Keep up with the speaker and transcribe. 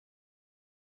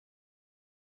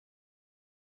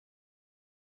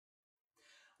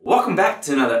Welcome back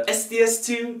to another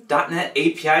SDS2 .NET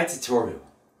API tutorial.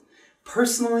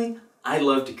 Personally, I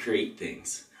love to create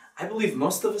things. I believe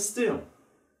most of us do.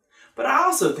 But I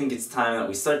also think it's time that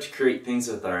we start to create things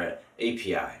with our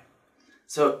API.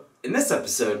 So in this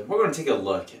episode, we're going to take a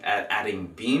look at adding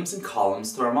beams and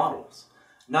columns to our models.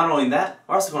 Not only that,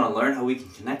 we're also going to learn how we can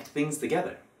connect things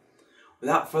together.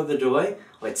 Without further delay,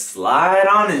 let's slide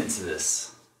on into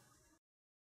this.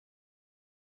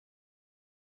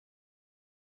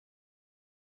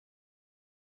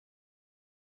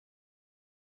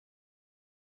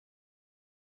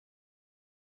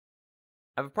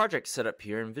 I have a project set up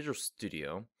here in Visual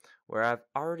Studio where I've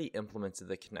already implemented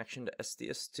the connection to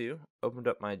SDS2, opened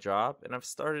up my job, and I've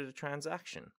started a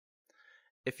transaction.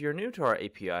 If you're new to our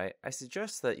API, I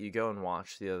suggest that you go and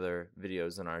watch the other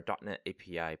videos in our .NET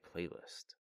API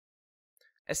playlist.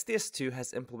 SDS2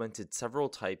 has implemented several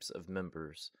types of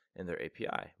members in their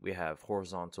API. We have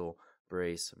horizontal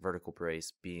brace, vertical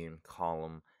brace, beam,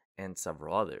 column, and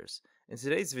several others. In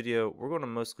today's video, we're going to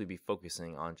mostly be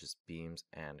focusing on just beams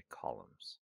and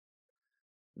columns.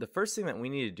 The first thing that we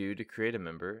need to do to create a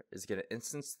member is get an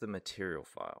instance of the material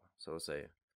file. So we'll say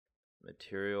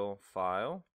material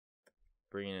file,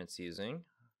 bring in its using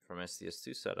from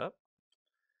SDS2 setup.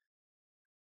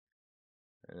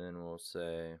 And then we'll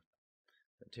say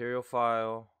material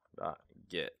file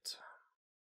 .get.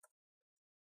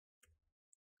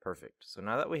 Perfect. So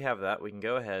now that we have that, we can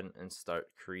go ahead and start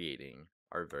creating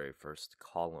our very first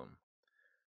column.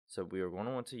 So we are going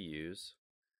to want to use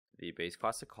the base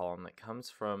class of column that comes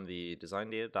from the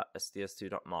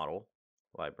designdata.sds2.model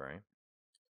library.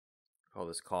 Call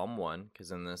this column 1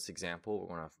 because in this example we're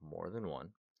going to have more than one.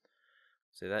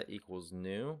 So that equals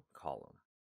new column.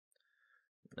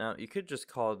 Now you could just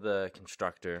call the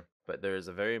constructor, but there is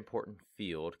a very important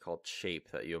field called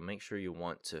shape that you'll make sure you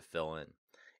want to fill in.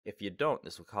 If you don't,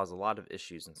 this will cause a lot of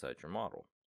issues inside your model.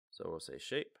 So we'll say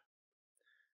shape.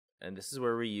 And this is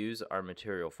where we use our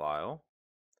material file,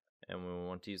 and we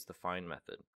want to use the find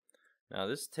method. Now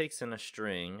this takes in a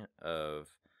string of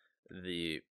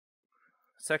the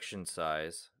section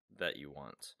size that you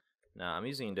want. Now I'm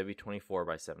using W24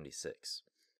 by 76,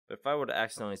 but if I would have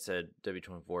accidentally said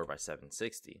W24 by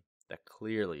 760, that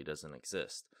clearly doesn't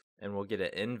exist, and we'll get an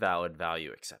invalid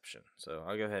value exception. So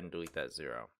I'll go ahead and delete that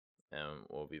 0, and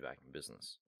we'll be back in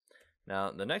business.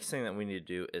 Now, the next thing that we need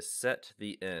to do is set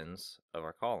the ends of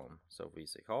our column. So if we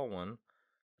say column1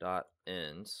 dot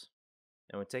ends,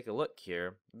 and we take a look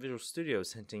here, Visual Studio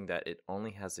is hinting that it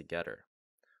only has a getter.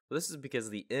 Well, this is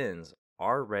because the ends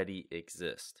already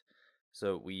exist.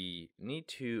 So we need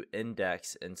to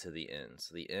index into the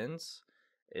ends. The ends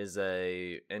is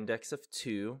a index of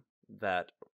 2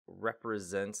 that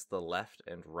represents the left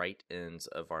and right ends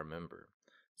of our member.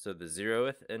 So the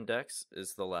 0th index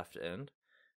is the left end.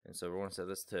 And so we're going to set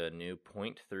this to a new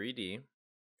 0.3D.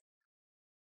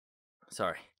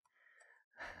 Sorry.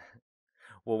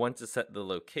 We'll want to set the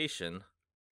location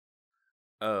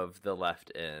of the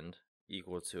left end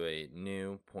equal to a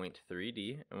new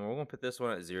 0.3D. And we're going to put this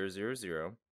one at 0, 0,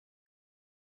 0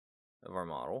 of our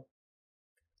model.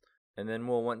 And then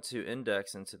we'll want to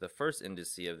index into the first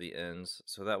indice of the ends,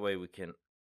 so that way we can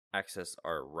access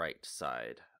our right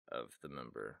side of the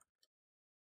member.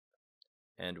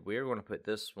 And we're going to put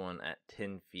this one at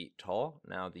 10 feet tall.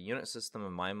 Now the unit system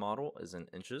of my model is in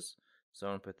inches, so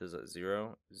I'm going to put this at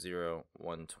 0, 0,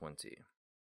 120.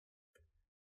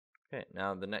 Okay,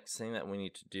 now the next thing that we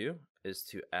need to do is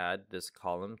to add this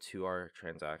column to our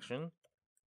transaction.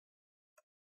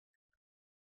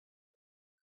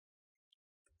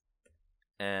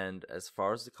 And as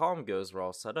far as the column goes, we're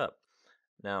all set up.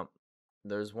 Now,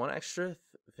 there's one extra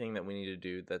thing that we need to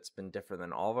do that's been different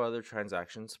than all of our other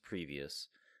transactions previous,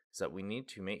 is that we need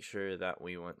to make sure that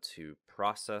we want to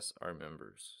process our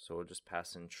members. So we'll just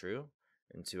pass in true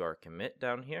into our commit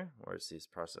down here where it says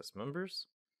process members.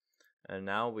 And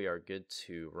now we are good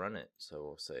to run it. So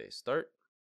we'll say start.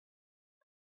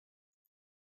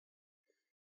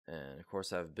 And of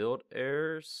course I have build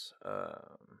errors.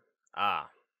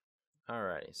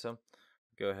 Alrighty, so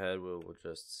go ahead, we'll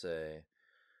just say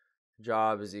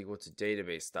job is equal to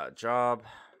database.job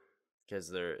because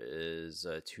there is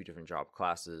 2 different job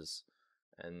classes,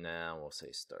 and now we'll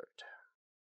say start.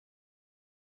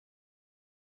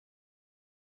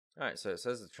 Alright, so it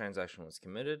says the transaction was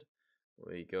committed.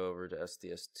 We go over to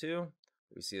SDS2.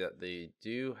 We see that they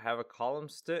do have a column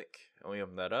stick, and we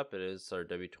open that up. It is our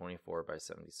W24 by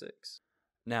 76.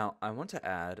 Now I want to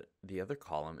add the other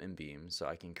column in beam so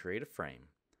I can create a frame.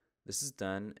 This is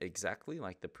done exactly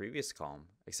like the previous column,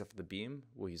 except for the beam,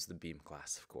 we'll use the beam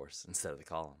class, of course, instead of the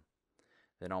column.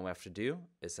 Then all we have to do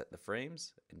is set the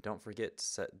frames, and don't forget to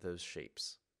set those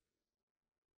shapes.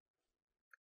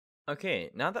 Okay,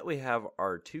 now that we have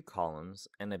our two columns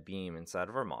and a beam inside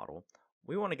of our model,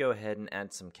 we want to go ahead and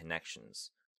add some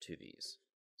connections to these.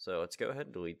 So let's go ahead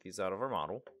and delete these out of our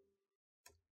model.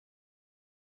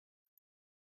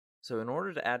 So in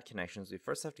order to add connections, we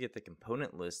first have to get the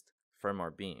component list from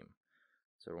our beam.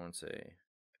 So we're going to say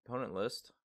component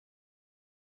list,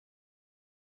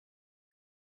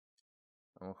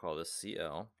 and we'll call this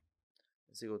CL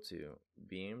is equal to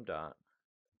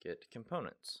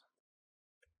beam.getComponents.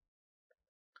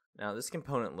 Now this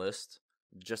component list,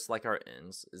 just like our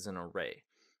ends, is an array,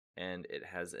 and it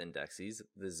has indexes,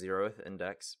 the 0th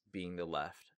index being the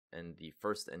left and the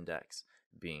first index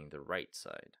being the right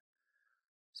side.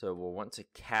 So we'll want to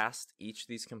cast each of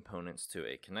these components to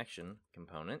a connection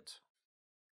component.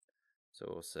 So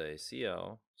we'll say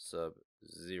CL sub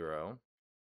 0.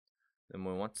 Then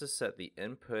we want to set the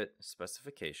input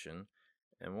specification,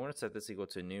 and we want to set this equal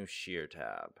to new shear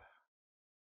tab.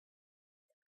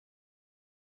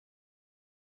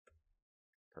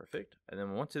 Perfect. And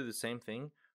then we want to do the same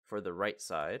thing for the right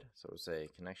side. So we'll say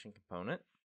connection component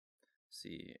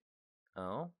CL.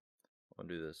 We'll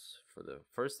do this for the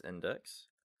first index.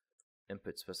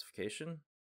 Input specification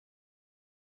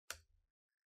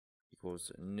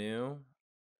equals new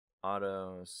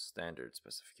auto standard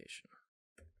specification.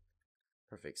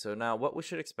 Perfect. So now what we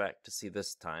should expect to see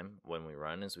this time when we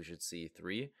run is we should see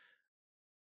 3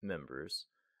 members,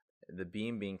 the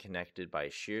beam being connected by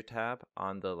a shear tab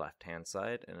on the left hand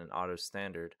side and an auto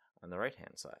standard on the right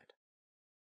hand side.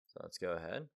 So let's go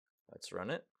ahead, let's run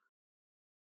it.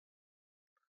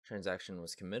 Transaction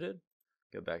was committed.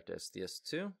 Go back to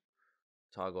SDS2,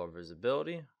 toggle our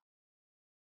visibility.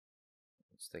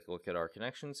 Let's take a look at our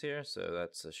connections here. So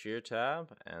that's a shear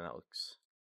tab, and that looks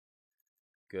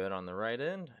good on the right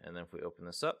end. And then if we open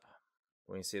this up,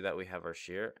 we can see that we have our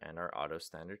shear and our auto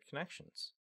standard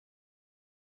connections.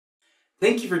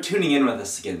 Thank you for tuning in with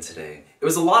us again today. It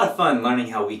was a lot of fun learning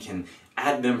how we can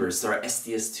add members to our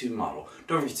SDS2 model.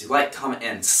 Don't forget to like, comment,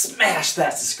 and smash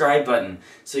that subscribe button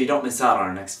so you don't miss out on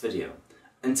our next video.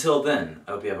 Until then,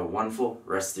 I hope you have a wonderful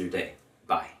rest of your day.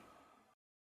 Bye.